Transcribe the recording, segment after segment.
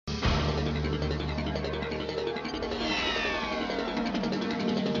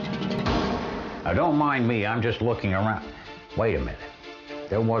Now, don't mind me, I'm just looking around. Wait a minute.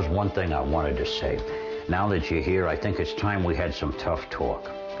 There was one thing I wanted to say. Now that you're here, I think it's time we had some tough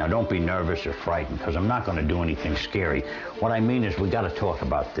talk. Now, don't be nervous or frightened, because I'm not going to do anything scary. What I mean is we got to talk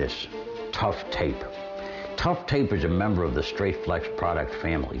about this. Tuff tape. Tuff tape is a member of the Strait Flex product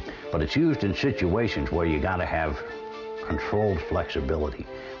family, but it's used in situations where you got to have controlled flexibility,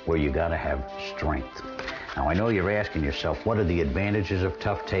 where you got to have strength. Now, I know you're asking yourself, what are the advantages of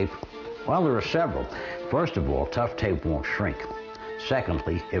Tuff tape? Well, there are several. First of all, Tuff tape won't shrink.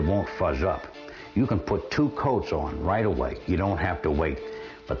 Secondly, it won't fuzz up. You can put 2 coats on right away. You don't have to wait.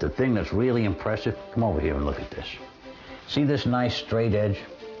 But the thing that's really impressive, come over here and look at this. See this nice straight edge?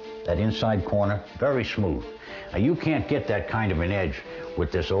 That inside corner? Very smooth. Now, you can't get that kind of an edge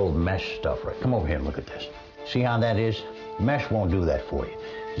with this old mesh stuff, right? Come over here and look at this. See how that is? Mesh won't do that for you.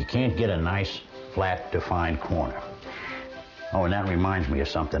 You can't get a nice, flat, defined corner. Oh, and that reminds me of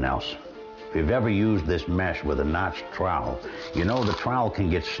something else. If you've ever used this mesh with a notched trowel, you know the trowel can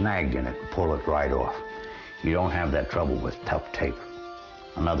get snagged in it and pull it right off. You don't have that trouble with Tuff tape.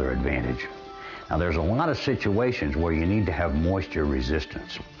 Another advantage. Now, there's a lot of situations where you need to have moisture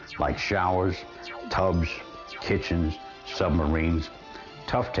resistance, like showers, tubs, kitchens, submarines.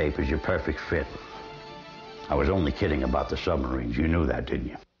 Tuff tape is your perfect fit. I was only kidding about the submarines. You knew that, didn't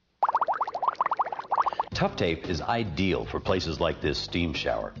you? Tuff tape is ideal for places like this steam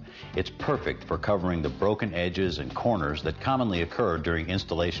shower. It's perfect for covering the broken edges and corners that commonly occur during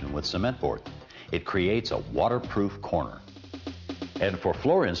installation with cement board. It creates a waterproof corner. And for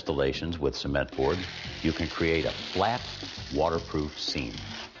floor installations with cement board, you can create a flat, waterproof seam.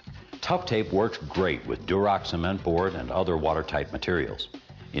 Tuff tape works great with Durock cement board and other watertight materials.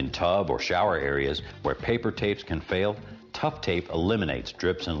 In tub or shower areas where paper tapes can fail, Tuff tape eliminates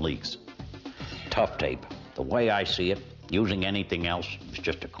drips and leaks. Tuff tape, the way I see it, using anything else is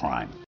just a crime.